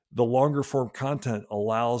the longer form content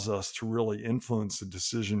allows us to really influence the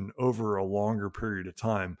decision over a longer period of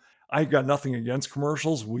time. I got nothing against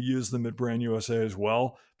commercials. We use them at Brand USA as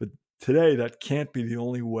well. But today, that can't be the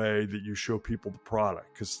only way that you show people the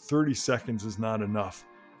product, because 30 seconds is not enough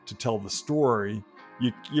to tell the story.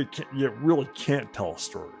 You really can't tell a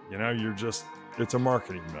story. It's a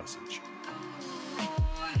marketing message.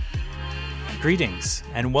 Greetings,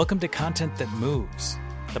 and welcome to Content That Moves,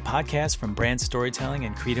 the podcast from Brand Storytelling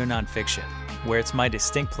and Credo Nonfiction, where it's my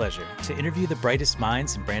distinct pleasure to interview the brightest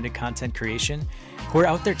minds in branded content creation who are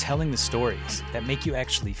out there telling the stories that make you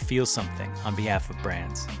actually feel something on behalf of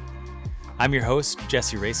brands. I'm your host,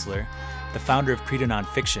 Jesse Raisler, the founder of Credo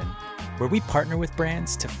Nonfiction, where we partner with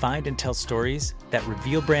brands to find and tell stories that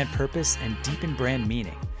reveal brand purpose and deepen brand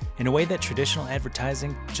meaning in a way that traditional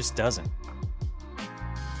advertising just doesn't.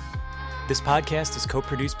 This podcast is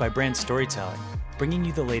co-produced by Brand Storytelling, bringing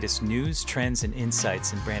you the latest news, trends, and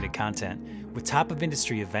insights in branded content with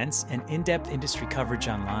top-of-industry events and in-depth industry coverage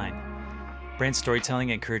online. Brand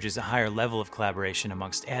Storytelling encourages a higher level of collaboration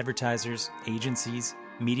amongst advertisers, agencies,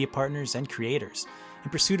 media partners, and creators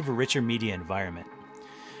in pursuit of a richer media environment.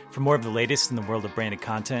 For more of the latest in the world of branded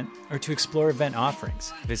content, or to explore event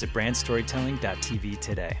offerings, visit brandstorytelling.tv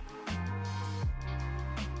today.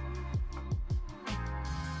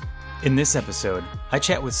 In this episode, I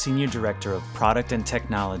chat with Senior Director of Product and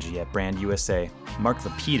Technology at Brand USA, Mark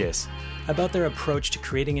Lapidus, about their approach to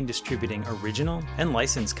creating and distributing original and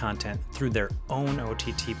licensed content through their own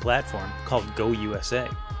OTT platform called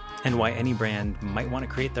GoUSA, and why any brand might want to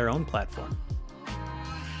create their own platform.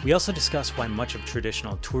 We also discuss why much of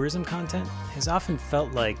traditional tourism content has often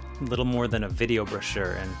felt like little more than a video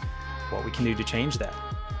brochure and what we can do to change that.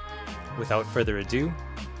 Without further ado,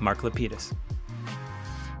 Mark Lapidus.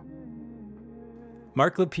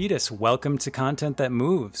 Mark Lapidus, welcome to Content That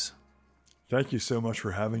Moves. Thank you so much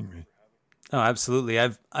for having me. Oh, absolutely.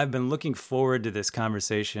 I've been looking forward to this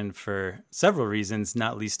conversation for several reasons,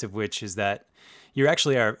 not least of which is that you're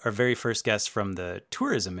actually our very first guest from the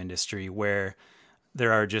tourism industry, where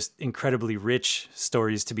there are just incredibly rich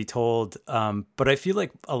stories to be told. But I feel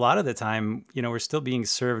like a lot of the time, we're still being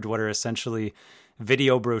served what are essentially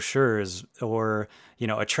video brochures or,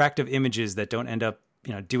 attractive images that don't end up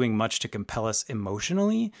doing much to compel us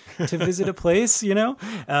emotionally to visit a place, and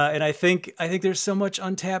I think there's so much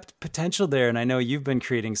untapped potential there. And I know you've been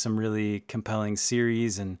creating some really compelling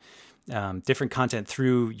series and different content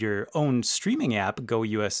through your own streaming app,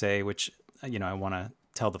 GoUSA, which, I want to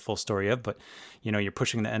tell the full story of, but, you're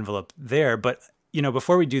pushing the envelope there. But,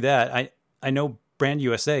 before we do that, I know Brand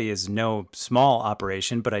USA is no small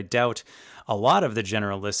operation, but I doubt a lot of the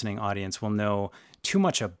general listening audience will know too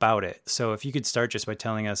much about it. So if you could start just by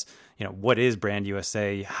telling us, what is Brand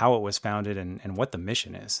USA, how it was founded, and what the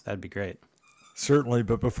mission is, that'd be great. Certainly.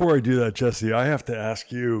 But before I do that, Jesse, I have to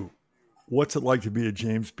ask you, what's it like to be a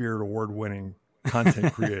James Beard award-winning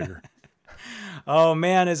content creator? Oh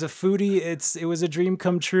man, as a foodie, it was a dream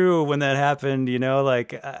come true when that happened.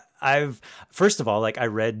 First of all, I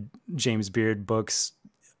read James Beard books,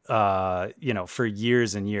 for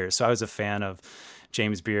years and years. So I was a fan of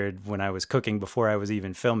James Beard when I was cooking before I was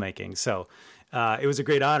even filmmaking. So it was a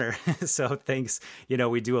great honor. So thanks.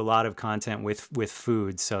 We do a lot of content with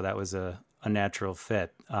food. So that was a natural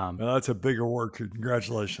fit. Well, that's a big award.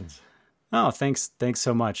 Congratulations. Oh, thanks. Thanks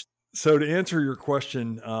so much. So to answer your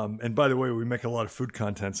question, and by the way, we make a lot of food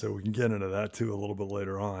content, so we can get into that too a little bit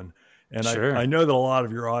later on. And sure. I know that a lot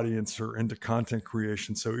of your audience are into content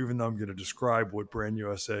creation. So even though I'm going to describe what Brand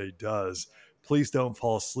USA does, please don't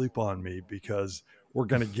fall asleep on me, because we're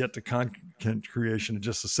going to get to content creation in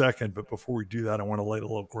just a second. But before we do that, I want to lay a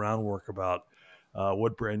little groundwork about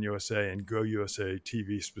what Brand USA and GoUSA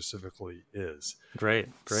TV specifically is. Great.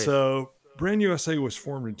 So Brand USA was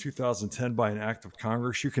formed in 2010 by an act of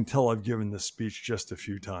Congress. You can tell I've given this speech just a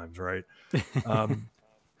few times, right?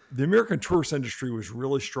 The American tourist industry was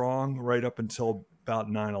really strong right up until about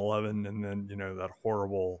 9/11. And then, that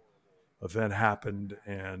horrible event happened,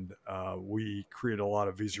 and we created a lot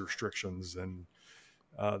of visa restrictions, and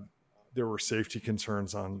there were safety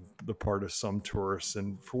concerns on the part of some tourists.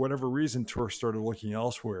 And for whatever reason, tourists started looking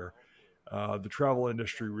elsewhere. The travel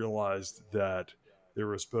industry realized that there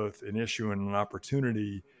was both an issue and an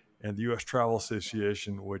opportunity, and the U.S. Travel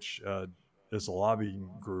Association, which is a lobbying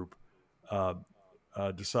group,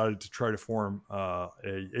 decided to try to form a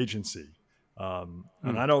agency. And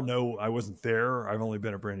I don't know, I wasn't there. I've only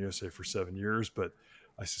been at Brand USA for 7 years, but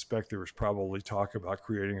I suspect there was probably talk about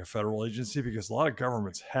creating a federal agency, because a lot of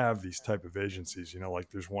governments have these type of agencies,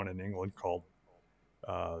 like there's one in England called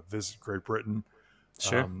Visit Great Britain.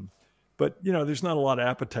 Sure. but there's not a lot of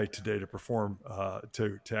appetite today to perform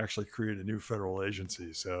to actually create a new federal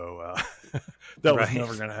agency. So that was Right.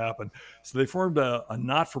 never going to happen. So they formed a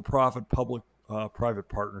not-for-profit public-private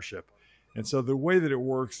partnership. And so the way that it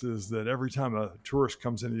works is that every time a tourist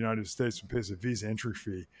comes into the United States and pays a visa entry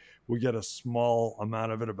fee, we get a small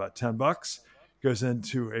amount of it, about $10, goes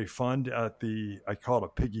into a fund at I call it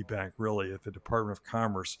a piggy bank, really, at the Department of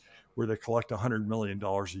Commerce, where they collect $100 million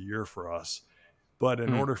a year for us. But in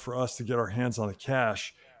Hmm. order for us to get our hands on the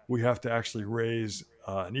cash, we have to actually raise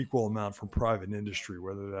an equal amount from private industry,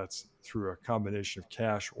 whether that's through a combination of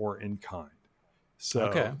cash or in kind.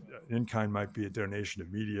 Okay. So in kind might be a donation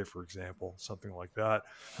to media, for example, something like that.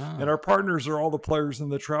 And Oh, our partners are all the players in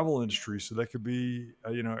the travel industry. So that could be,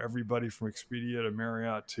 everybody from Expedia to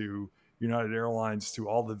Marriott to United Airlines to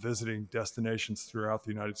all the visiting destinations throughout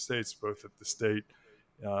the United States, both at the state,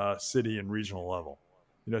 city, and regional level.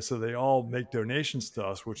 So they all make donations to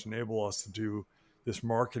us, which enable us to do this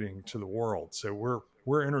marketing to the world. So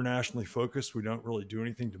we're internationally focused. We don't really do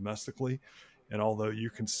anything domestically. And although you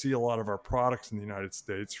can see a lot of our products in the United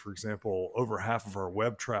States, for example, over half of our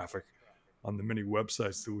web traffic on the many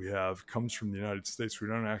websites that we have comes from the United States, we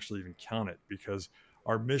don't actually even count it because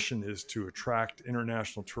our mission is to attract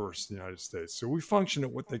international tourists to the United States. So we function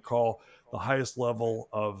at what they call the highest level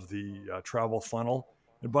of the travel funnel.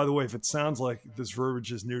 And by the way, if it sounds like this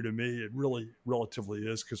verbiage is new to me, it really relatively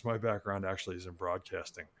is, because my background actually is in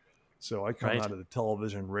broadcasting. So I come right. out of the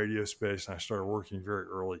television radio space, and I started working very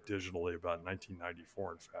early digitally, about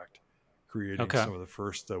 1994, in fact, creating Okay. some of the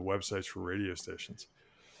first websites for radio stations.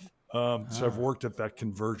 So I've Ah, worked at that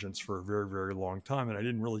convergence for a very, very long time, and I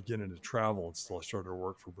didn't really get into travel until I started to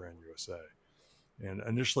work for Brand USA. And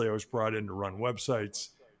initially, I was brought in to run websites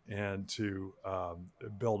and to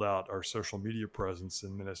build out our social media presence.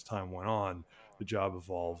 And then as time went on, the job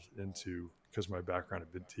evolved into, because my background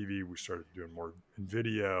had been TV, we started doing more in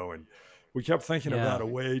video, and we kept thinking about yeah. a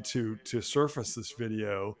way to surface this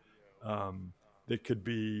video um, that could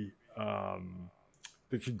be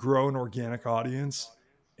that could grow an organic audience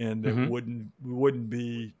and that Hmm. wouldn't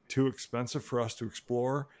be too expensive for us to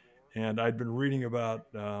explore. And I'd been reading about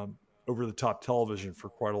over the top television for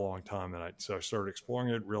quite a long time, and so I started exploring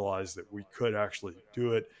it, realized that we could actually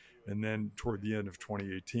do it, and then toward the end of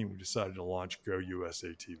 2018, we decided to launch Go USA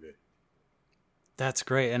TV. That's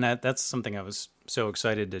great. And that's something I was so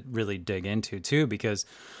excited to really dig into too, because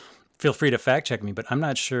feel free to fact check me, but I'm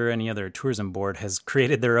not sure any other tourism board has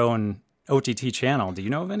created their own OTT channel. Do you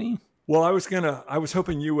know of any? Well, I was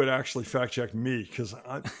hoping you would actually fact check me, because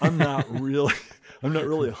I'm not really, I'm not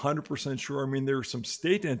really 100% sure. I mean, there are some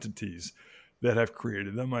state entities that have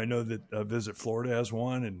created them. I know that Visit Florida has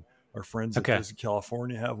one, and our friends at Okay. Visit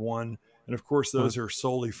California have one. And of course, Well, those are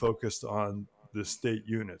solely focused on the state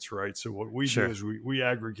units, right? So what we do sure. is we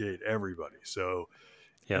aggregate everybody. So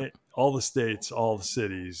Yep. all the states, all the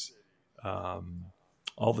cities, um,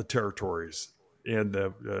 all the territories, and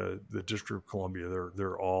the District of Columbia.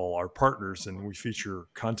 They're all our partners, and we feature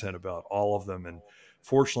content about all of them. And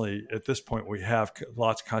fortunately, at this point, we have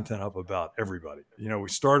lots of content up about everybody. We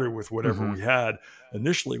started with whatever Hmm. we had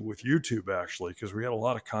initially with YouTube, actually, because we had a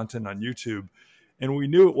lot of content on YouTube. And we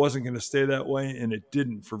knew it wasn't going to stay that way, and it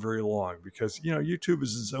didn't for very long, because YouTube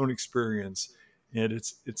is its own experience, and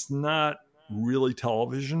it's not really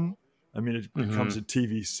television. I mean, it becomes Hmm. a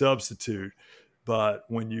TV substitute, but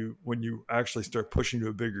when you actually start pushing to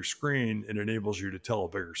a bigger screen, it enables you to tell a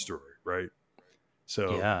bigger story, right?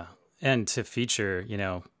 So Yeah. And to feature,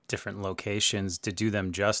 different locations to do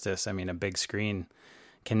them justice. I mean, a big screen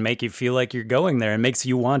can make you feel like you're going there and makes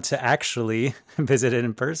you want to actually visit it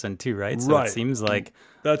in person too, right? So it right, seems like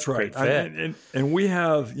that's a right. great And, fit. and we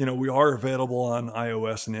have, we are available on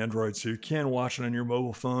iOS and Android, so you can watch it on your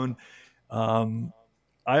mobile phone. um,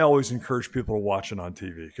 I always encourage people to watch it on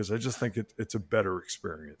TV, because I just think it's a better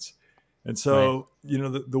experience. And Right. so,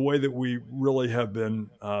 the way that we really have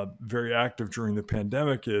been very active during the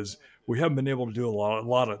pandemic is we haven't been able to do a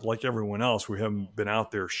lot of, like everyone else, we haven't been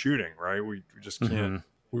out there shooting, right? We just can't, Hmm.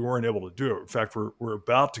 we weren't able to do it. In fact, we're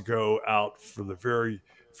about to go out for the very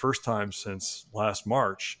first time since last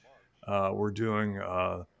March. We're doing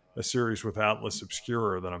a series with Atlas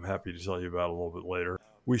Obscura that I'm happy to tell you about a little bit later.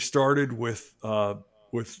 We started with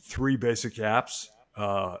three basic apps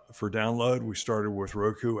for download. We started with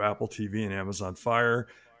Roku, Apple TV, and Amazon Fire.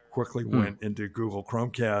 Quickly Hmm. went into Google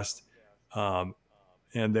Chromecast, um,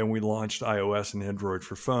 and then we launched iOS and Android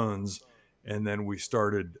for phones. And then we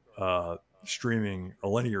started streaming a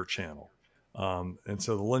linear channel. And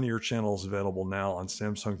so the linear channel is available now on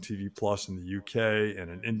Samsung TV Plus in the UK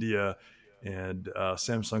and in India. And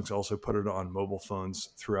Samsung's also put it on mobile phones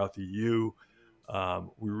throughout the EU.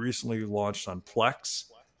 We recently launched on Plex,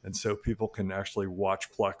 and so people can actually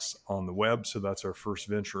watch Plex on the web. So that's our first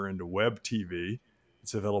venture into web TV.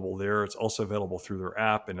 It's available there. It's also available through their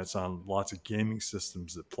app, and it's on lots of gaming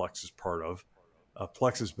systems that Plex is part of.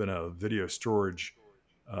 Plex has been a video storage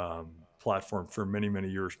platform for many, many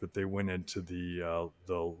years, but they went into the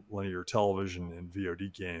linear television and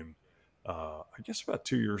VOD game, I guess about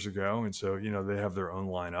 2 years ago. And so, they have their own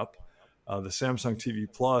lineup. The Samsung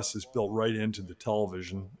TV Plus is built right into the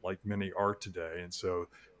television, like many are today. And so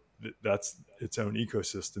that's its own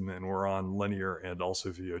ecosystem, and we're on linear and also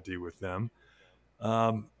VOD with them.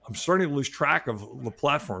 I'm starting to lose track of the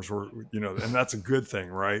platforms and that's a good thing,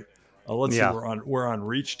 right? Let's see, we're on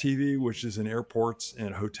Reach TV, which is in airports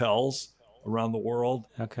and hotels around the world.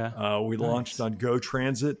 Okay. We launched on Go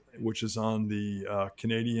Transit, which is on the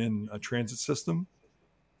Canadian transit system.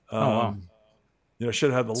 Wow. I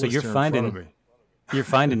should have the list here in front of me. You're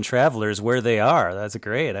finding travelers where they are. That's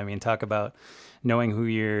great. I mean, talk about knowing who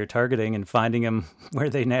you're targeting and finding them where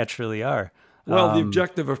they naturally are. Well, the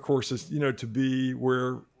objective, of course, is, to be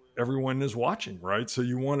where everyone is watching, right? So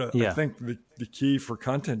you want to, I think the key for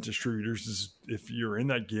content distributors is, if you're in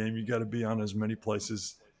that game, you got to be on as many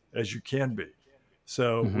places as you can be.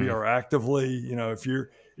 So we are actively,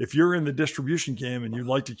 if you're in the distribution game and you'd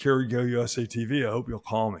like to carry Go USA TV, I hope you'll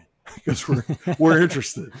call me, because we're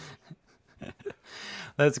interested.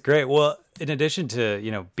 That's great. Well, in addition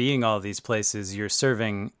to, being all these places, you're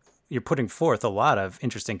putting forth a lot of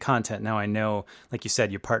interesting content. Now, I know, like you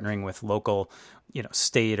said, you're partnering with local,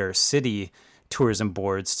 state or city tourism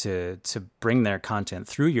boards to bring their content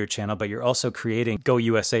through your channel, but you're also creating Go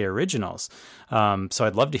USA originals. So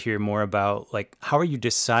I'd love to hear more about, how are you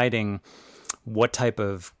deciding what type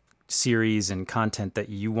of series and content that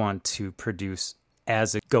you want to produce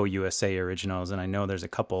as a Go USA originals? And I know there's a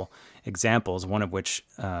couple examples, one of which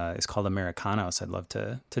is called Americanos. I'd love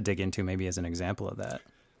to dig into maybe as an example of that.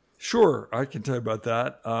 Sure, I can tell you about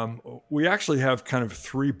that. We actually have kind of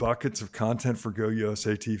 3 buckets of content for Go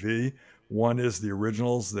USA TV. One is the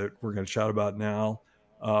originals that we're going to chat about now.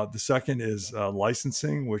 The second is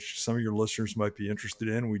licensing, which some of your listeners might be interested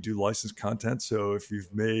in. We do licensed content. So if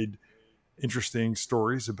you've made interesting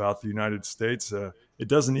stories about the United States, it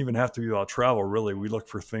doesn't even have to be about travel, really. We look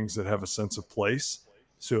for things that have a sense of place.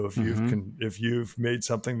 So if you've made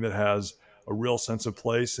something that has a real sense of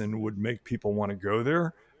place and would make people want to go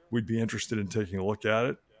there, we'd be interested in taking a look at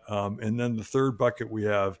it. And then the third bucket we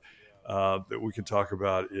have that we can talk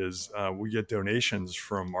about is we get donations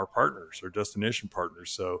from our partners, our destination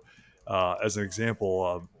partners. So as an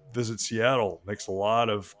example, Visit Seattle makes a lot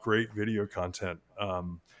of great video content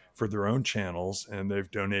for their own channels, and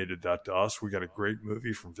they've donated that to us. We got a great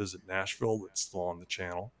movie from Visit Nashville that's still on the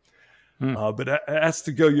channel. But as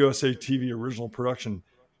to Go USA TV original production,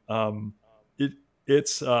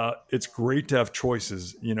 it's great to have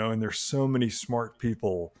choices, and there's so many smart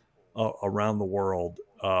people around the world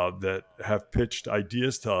that have pitched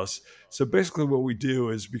ideas to us. So basically what we do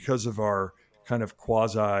is, because of our kind of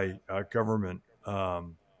quasi government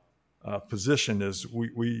position, is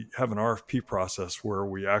we have an RFP process where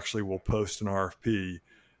we actually will post an RFP,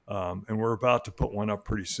 and we're about to put one up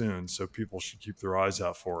pretty soon. So people should keep their eyes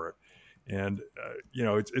out for it. And,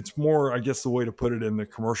 it's more, I guess the way to put it in the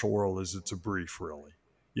commercial world is it's a brief, really.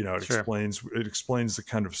 It explains the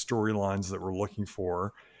kind of storylines that we're looking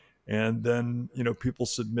for. And then, people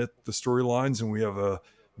submit the storylines, and we have a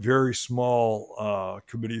very small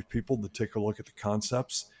committee of people that take a look at the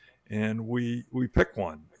concepts, and we pick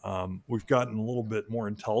one. We've gotten a little bit more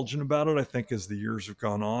intelligent about it, I think, as the years have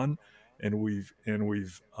gone on, and we've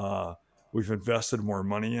invested more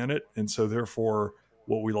money in it. And so therefore,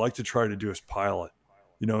 what we like to try to do is pilot.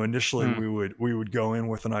 Initially we would go in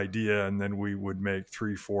with an idea, and then we would make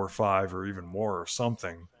 3, 4, 5, or even more or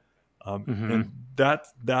something. And that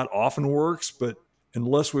often works, but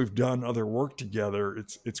unless we've done other work together,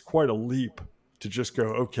 it's quite a leap to just go,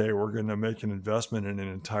 okay, we're going to make an investment in an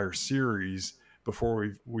entire series before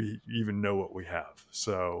we even know what we have.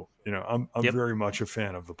 So, I'm very much a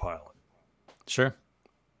fan of the pilot. Sure.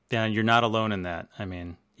 Yeah. You're not alone in that. I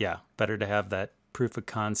mean, better to have that proof of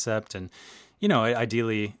concept, and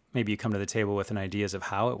ideally maybe you come to the table with an ideas of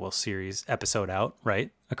how it will series episode out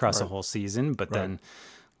right across the whole season, but then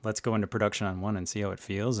let's go into production on one and see how it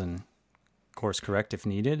feels, and course correct if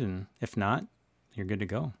needed, and if not, you're good to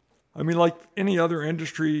go. I mean, like any other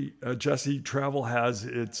industry, Jesse, travel has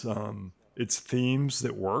its themes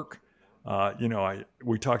that work.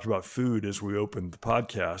 We talked about food as we opened the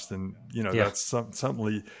podcast, and that's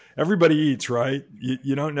something everybody eats, right?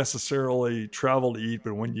 You don't necessarily travel to eat,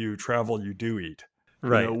 but when you travel, you do eat.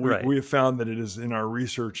 Right, right. We have found that it is in our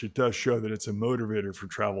research, it does show that it's a motivator for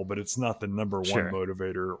travel, but it's not the number one Sure.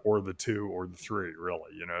 motivator or the two or the three,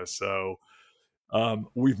 really, So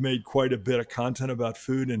we've made quite a bit of content about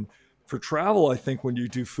food. And for travel, I think when you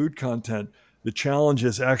do food content, the challenge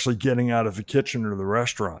is actually getting out of the kitchen or the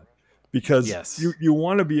restaurant, because Yes. you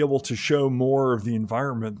want to be able to show more of the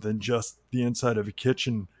environment than just the inside of a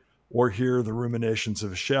kitchen, or hear the ruminations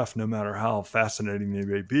of a chef, no matter how fascinating they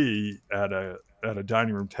may be at a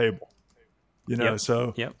dining room table. Yep.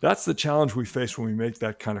 So Yep. that's the challenge we face when we make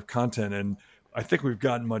that kind of content. And I think we've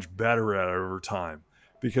gotten much better at it over time,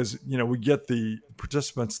 because, we get the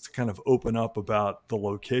participants to kind of open up about the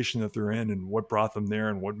location that they're in and what brought them there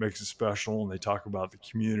and what makes it special. And they talk about the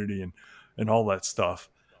community and all that stuff.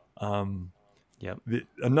 Yep.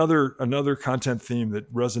 Another content theme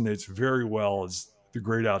that resonates very well is the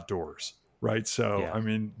great outdoors, right? So, Yeah.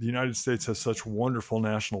 the United States has such wonderful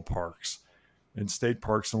national parks and state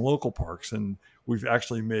parks and local parks. And we've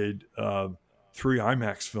actually made 3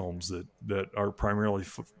 IMAX films that are primarily,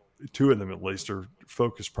 2 of them at least, are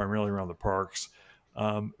focused primarily around the parks.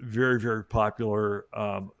 Very, very popular.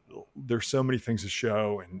 There's so many things to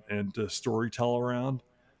show and to storytell around.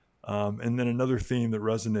 And then another theme that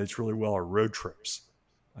resonates really well are road trips.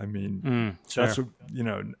 Sure. That's what,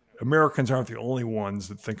 Americans aren't the only ones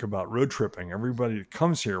that think about road tripping. Everybody that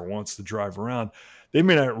comes here wants to drive around. They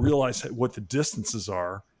may not realize what the distances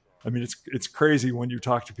are. It's crazy when you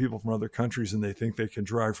talk to people from other countries and they think they can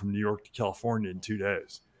drive from New York to California in 2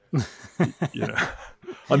 days.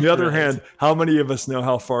 On the other hand, how many of us know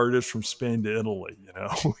how far it is from Spain to Italy?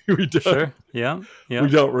 We don't. Sure. Yeah. Yeah. We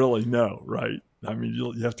don't really know, right?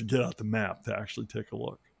 You have to get out the map to actually take a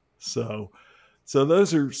look. So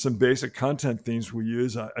those are some basic content themes we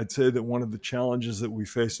use. I'd say that one of the challenges that we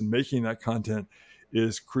face in making that content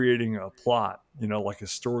is creating a plot, like a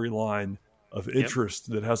storyline of interest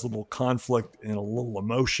that has a little conflict and a little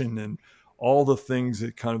emotion and all the things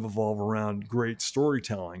that kind of evolve around great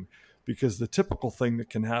storytelling. Because the typical thing that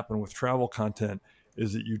can happen with travel content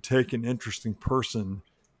is that you take an interesting person,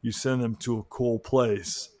 you send them to a cool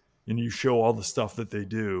place, and you show all the stuff that they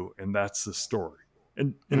do, and that's the story.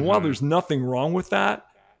 And while there's nothing wrong with that,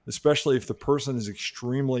 especially if the person is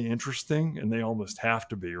extremely interesting, and they almost have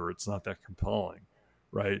to be, or it's not that compelling,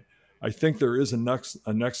 right? I think there is a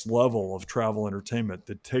next level of travel entertainment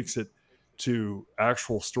that takes it to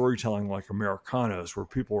actual storytelling like Americanos, where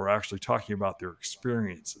people are actually talking about their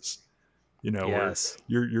experiences. Yes.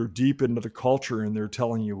 Where you're deep into the culture and they're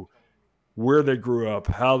telling you where they grew up,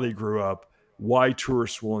 how they grew up, why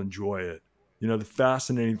tourists will enjoy it. The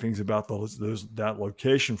fascinating things about that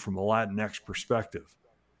location from a Latinx perspective.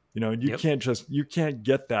 And you can't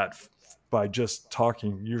get that by just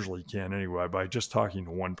talking. Usually you can anyway, by just talking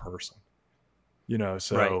to one person.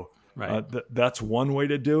 So right. That's one way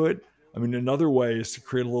to do it. Another way is to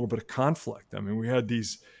create a little bit of conflict.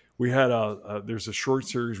 There's a short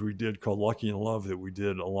series we did called Lucky in Love that we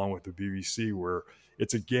did along with the BBC, where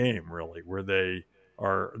it's a game really, where they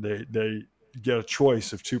get a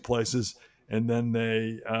choice of 2 places and then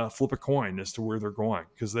they flip a coin as to where they're going,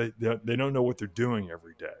 because they don't know what they're doing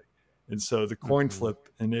every day. And so the coin flip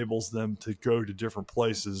enables them to go to different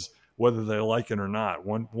places, whether they like it or not.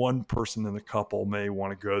 One person in the couple may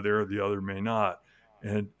want to go there, the other may not.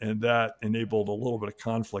 And that enabled a little bit of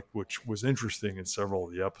conflict, which was interesting in several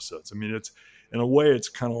of the episodes. It's, in a way, it's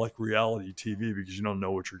kind of like reality TV, because you don't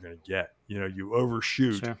know what you're going to get. You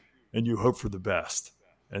overshoot and you hope for the best.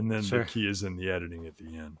 And then the key is in the editing at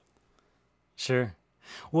the end. Sure.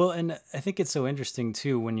 Well, and I think it's so interesting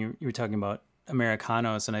too, when you were talking about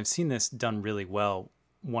Americanos, and I've seen this done really well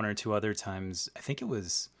 1 or 2 other times. I think it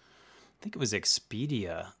was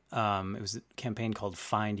Expedia. It was a campaign called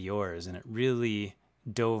Find Yours, and it really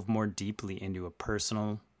dove more deeply into a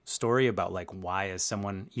personal story about like, why is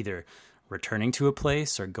someone either returning to a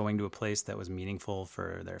place or going to a place that was meaningful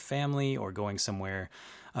for their family, or going somewhere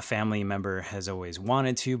a family member has always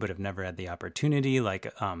wanted to but have never had the opportunity,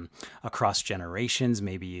 like across generations,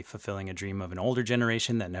 maybe fulfilling a dream of an older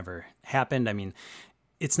generation that never happened.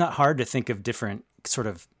 It's not hard to think of different sort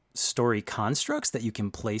of story constructs that you can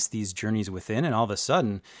place these journeys within, and all of a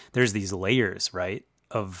sudden there's these layers, right,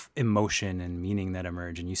 of emotion and meaning that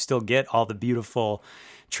emerge, and you still get all the beautiful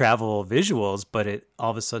travel visuals, but it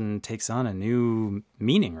all of a sudden takes on a new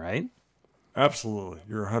meaning, right? Absolutely.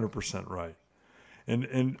 You're 100% right.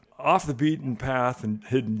 And off the beaten path and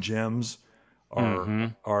hidden gems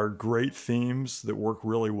are great themes that work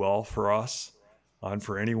really well for us and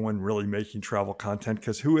for anyone really making travel content,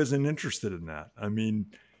 because who isn't interested in that?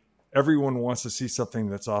 everyone wants to see something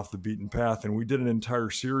that's off the beaten path. And we did an entire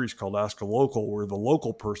series called Ask a Local, where the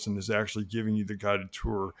local person is actually giving you the guided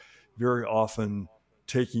tour, very often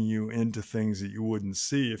taking you into things that you wouldn't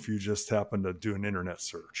see if you just happen to do an internet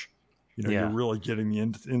search. You're really getting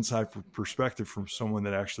the inside perspective from someone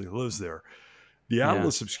that actually lives there. The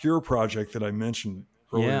Atlas Obscura project that I mentioned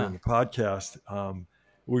earlier in the podcast,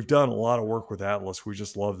 we've done a lot of work with Atlas. We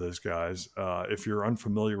just love those guys. If you're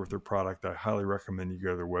unfamiliar with their product, I highly recommend you go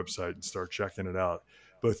to their website and start checking it out,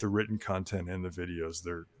 both the written content and the videos.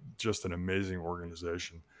 They're just an amazing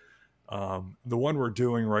organization. The one we're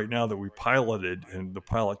doing right now that we piloted, and the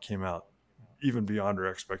pilot came out even beyond our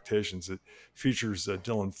expectations, it features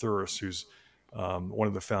Dylan Thuris, who's one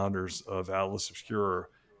of the founders of Atlas Obscura.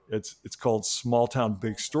 It's called Small Town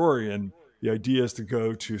Big Story, and the idea is to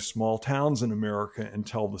go to small towns in America and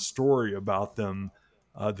tell the story about them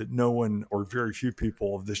that no one or very few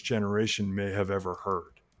people of this generation may have ever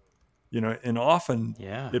heard. And often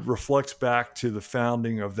it reflects back to the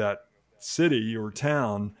founding of that city or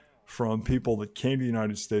town from people that came to the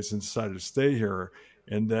United States and decided to stay here.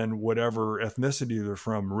 And then whatever ethnicity they're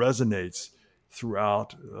from resonates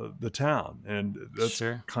throughout the town. And that's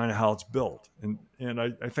kind of how it's built. And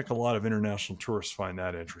I think a lot of international tourists find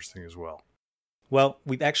that interesting as well. Well,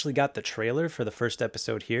 we've actually got the trailer for the first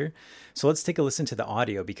episode here. So let's take a listen to the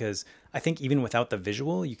audio, because I think even without the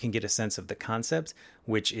visual, you can get a sense of the concept,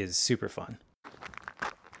 which is super fun.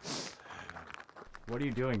 What are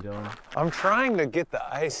you doing, Dylan? I'm trying to get the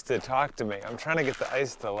ice to talk to me. I'm trying to get the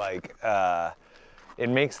ice to it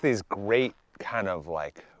makes these great kind of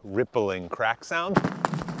like rippling crack sounds.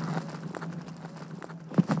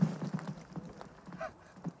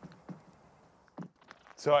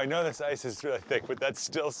 So I know this ice is really thick, but that's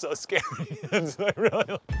still so scary. So I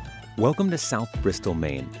really... Welcome to South Bristol,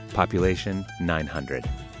 Maine, population 900.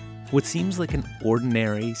 What seems like an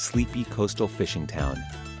ordinary, sleepy coastal fishing town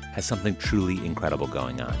has something truly incredible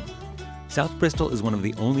going on. South Bristol is one of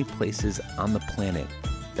the only places on the planet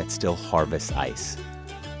that still harvests ice.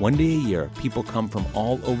 One day a year, people come from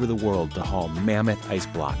all over the world to haul mammoth ice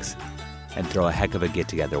blocks and throw a heck of a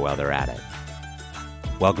get-together while they're at it.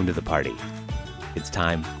 Welcome to the party. It's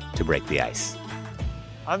time to break the ice.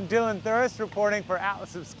 I'm Dylan Thuris reporting for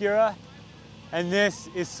Atlas Obscura, and this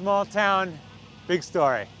is Small Town Big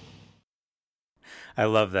Story. I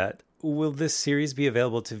love that. Will this series be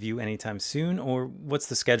available to view anytime soon, or what's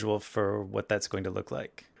the schedule for what that's going to look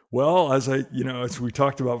like? Well, as we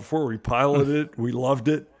talked about before, we piloted it. We loved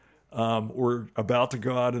it. We're about to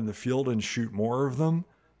go out in the field and shoot more of them.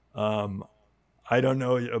 I don't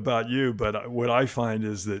know about you, but what I find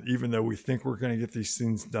is that even though we think we're going to get these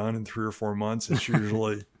things done in 3 or 4 months, it's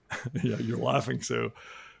usually, you're laughing. So,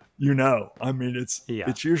 I mean,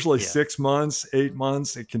 it's usually 6 months, 8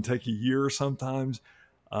 months. It can take a year sometimes,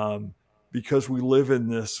 because we live in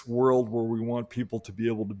this world where we want people to be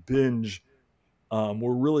able to binge.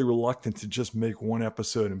 We're really reluctant to just make one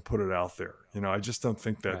episode and put it out there. I just don't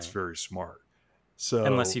think that's very smart. So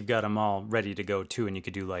unless you've got them all ready to go too, and you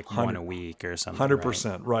could do like one a week or something.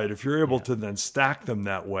 100%, right? If you're able to then stack them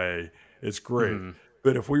that way, it's great. Mm-hmm.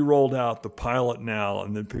 But if we rolled out the pilot now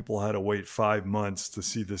and then people had to wait 5 months to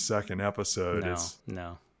see the second episode,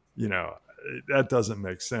 that doesn't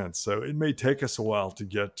make sense. So it may take us a while to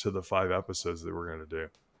get to the 5 episodes that we're going to do.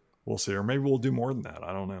 We'll see, or maybe we'll do more than that.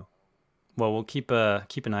 I don't know. Well, we'll keep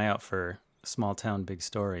an eye out for Small Town Big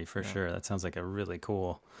Story for sure. That sounds like a really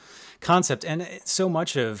cool concept. And so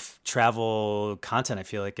much of travel content, I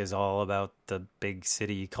feel like, is all about the big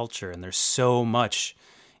city culture. And there's so much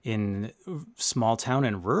in small town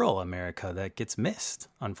and rural America that gets missed,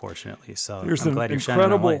 unfortunately. So I'm glad you're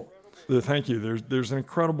shining a light. Thank you. There's an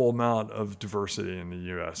incredible amount of diversity in the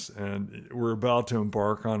U.S., and we're about to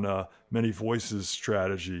embark on a Many Voices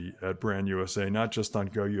strategy at Brand USA, not just on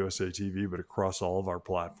Go USA TV, but across all of our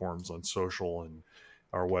platforms on social and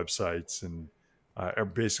our websites and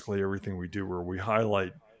basically everything we do, where we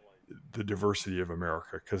highlight the diversity of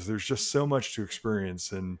America, because there's just so much to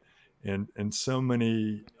experience and so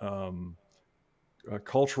many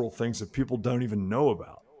cultural things that people don't even know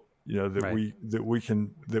about. That we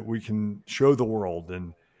can show the world,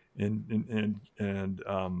 and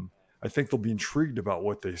I think they'll be intrigued about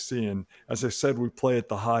what they see. And as I said, we play at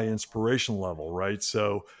the high inspiration level, right?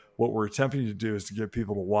 So what we're attempting to do is to get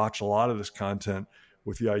people to watch a lot of this content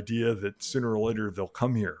with the idea that sooner or later they'll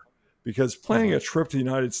come here. Because planning a trip to the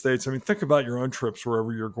United States, I mean, think about your own trips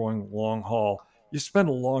wherever you're going long haul. You spend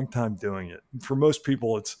a long time doing it. And for most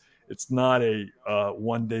people, it's not a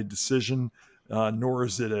one-day decision. Nor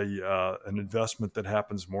is it an investment that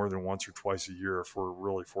happens more than once or twice a year if we're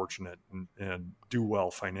really fortunate and do well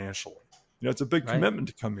financially. It's a big Right. commitment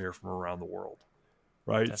to come here from around the world,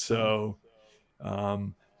 right? Definitely. So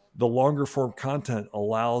the longer form content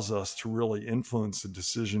allows us to really influence the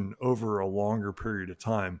decision over a longer period of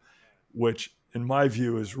time, which in my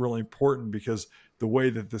view is really important, because the way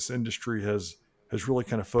that this industry has really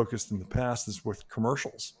kind of focused in the past is with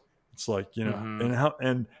commercials. It's like, Mm-hmm.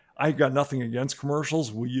 and I got nothing against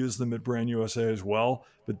commercials. We use them at Brand USA as well.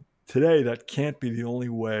 But today, that can't be the only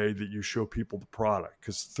way that you show people the product,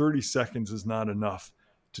 because 30 seconds is not enough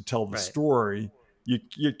to tell the Right. story. You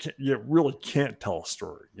really can't tell a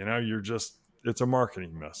story. It's a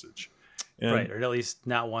marketing message. And Right. Or at least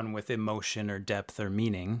not one with emotion or depth or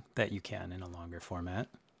meaning that you can in a longer format.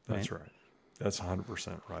 That's right. That's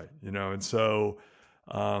 100% right. And so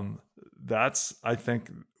that's, I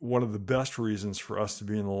think, one of the best reasons for us to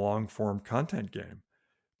be in the long form content game,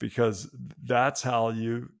 because that's how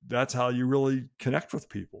you really connect with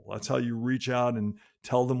people. That's how you reach out and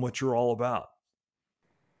tell them what you're all about.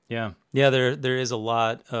 Yeah. Yeah. There is a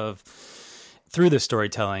lot of, through the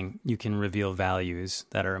storytelling, you can reveal values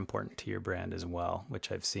that are important to your brand as well,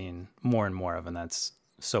 which I've seen more and more of. And that's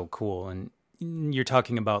so cool. And you're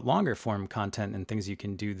talking about longer form content and things you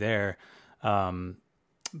can do there.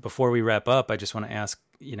 Before we wrap up, I just want to ask,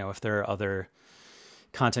 if there are other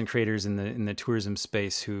content creators in the tourism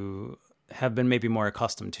space who have been maybe more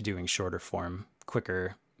accustomed to doing shorter form,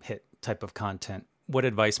 quicker hit type of content. What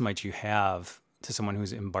advice might you have to someone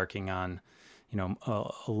who's embarking on,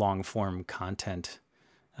 a long form content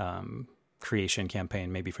creation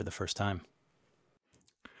campaign, maybe for the first time?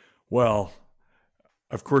 Well,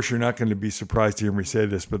 of course, you're not going to be surprised to hear me say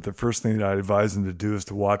this, but the first thing that I advise them to do is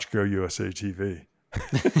to watch Go USA TV.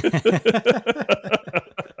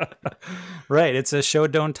 Right. It's a show,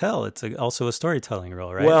 don't tell. It's also a storytelling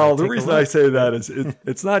role, right? Well, Like, the take a reason look. I say that is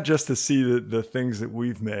it's not just to see the things that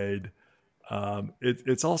we've made.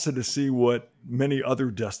 It's also to see what many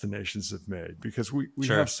other destinations have made, because we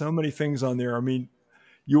Sure. have so many things on there. I mean,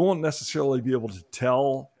 you won't necessarily be able to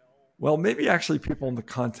tell. Well, maybe actually people in the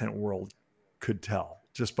content world could tell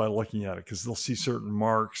just by looking at it, because they'll see certain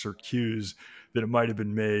marks or cues that it might have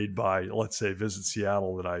been made by, let's say, Visit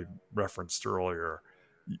Seattle that I referenced earlier.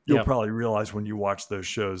 You'll Yep. probably realize when you watch those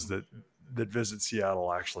shows that Visit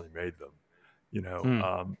Seattle actually made them.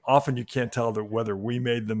 Often you can't tell that whether we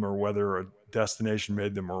made them or whether a destination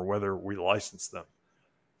made them or whether we licensed them.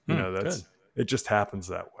 Good. It just happens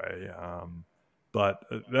that way. But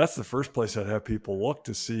that's the first place I'd have people look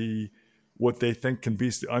to see what they think can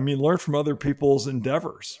be. I mean, learn from other people's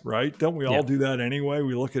endeavors, right? Don't we all Yeah. do that anyway?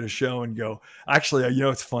 We look at a show and go, actually,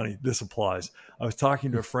 it's funny. This applies. I was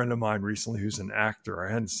talking to a friend of mine recently who's an actor.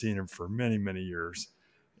 I hadn't seen him for many, many years.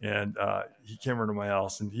 And he came over to my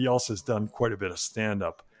house, and he also has done quite a bit of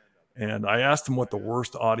stand-up. And I asked him what the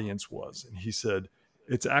worst audience was. And he said,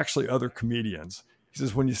 it's actually other comedians. He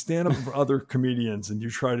says, when you stand up for other comedians and you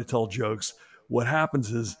try to tell jokes, what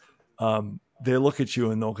happens is they look at you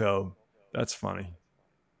and they'll go, that's funny.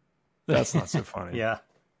 That's not so funny. Yeah.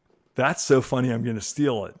 That's so funny, I'm going to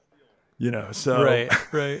steal it. So Right.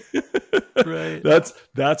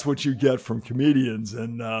 that's what you get from comedians.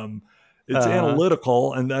 And it's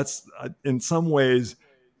analytical. And that's in some ways,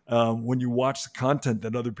 when you watch the content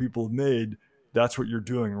that other people have made, that's what you're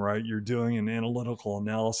doing, right? You're doing an analytical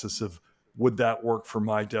analysis of, would that work for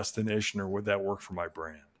my destination or would that work for my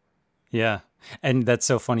brand? Yeah. And that's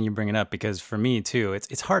so funny you bring it up, because for me too,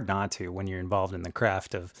 it's hard not to when you're involved in the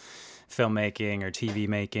craft of filmmaking or TV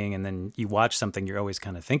making, and then you watch something, you're always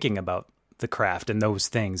kind of thinking about the craft and those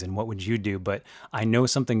things and what would you do. But I know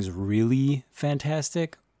something's really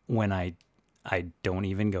fantastic when I don't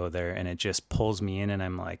even go there, and it just pulls me in, and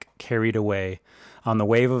I'm like carried away on the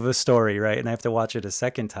wave of a story, right? And I have to watch it a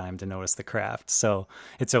second time to notice the craft. So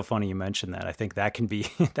it's so funny you mentioned that. I think that can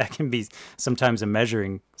be sometimes a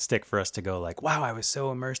measuring stick for us to go like, wow, I was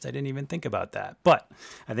so immersed, I didn't even think about that. But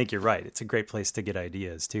I think you're right. It's a great place to get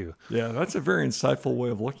ideas too. Yeah, that's a very insightful way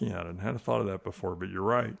of looking at it. I hadn't thought of that before, but you're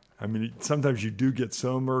right. I mean, sometimes you do get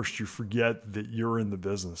so immersed, you forget that you're in the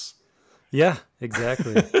business. Yeah,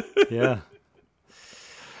 exactly. Yeah.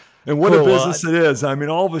 And what Cool. a business it is. I mean,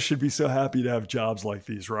 all of us should be so happy to have jobs like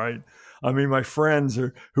these, right? I mean, my friends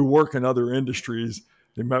who work in other industries,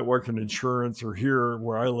 they might work in insurance, or here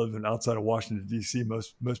where I live in outside of Washington, D.C.,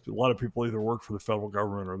 a lot of people either work for the federal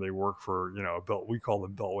government or they work for, we call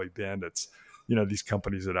them Beltway bandits, these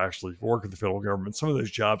companies that actually work at the federal government. Some of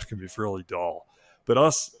those jobs can be fairly dull. But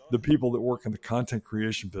us, the people that work in the content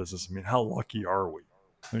creation business, I mean, how lucky are we?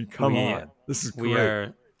 I mean, come on. This is great.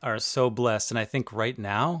 We are so blessed. And I think right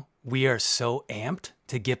now we are so amped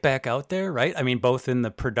to get back out there, right? I mean, both in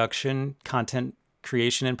the production content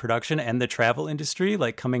creation and production and the travel industry,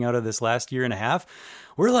 like coming out of this last year and a half,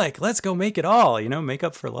 we're like, let's go make it all, make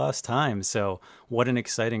up for lost time. So what an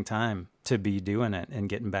exciting time to be doing it and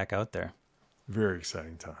getting back out there. Very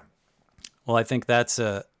exciting time. Well, I think that's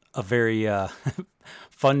a very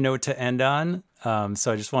fun note to end on.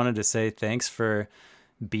 So I just wanted to say thanks for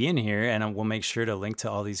being here, and we'll make sure to link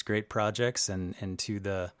to all these great projects and to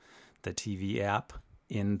the TV app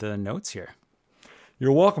in the notes here.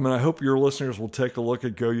 You're welcome, and I hope your listeners will take a look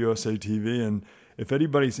at Go USA TV. And if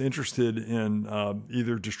anybody's interested in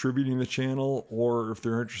either distributing the channel or if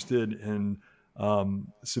they're interested in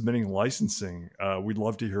submitting licensing, we'd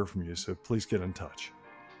love to hear from you. So please get in touch.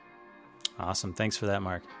 Awesome. Thanks for that,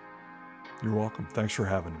 Mark. You're welcome. Thanks for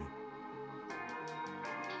having me.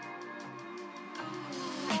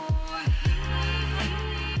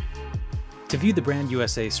 To view the Brand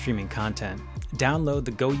USA streaming content, download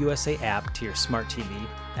the Go USA app to your smart TV,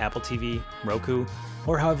 Apple TV, Roku,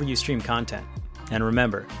 or however you stream content. And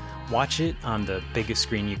remember, watch it on the biggest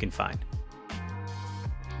screen you can find.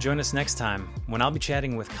 Join us next time when I'll be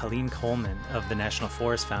chatting with Colleen Coleman of the National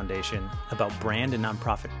Forest Foundation about brand and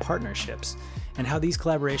nonprofit partnerships and how these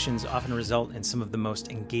collaborations often result in some of the most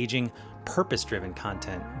engaging, purpose-driven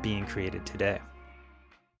content being created today.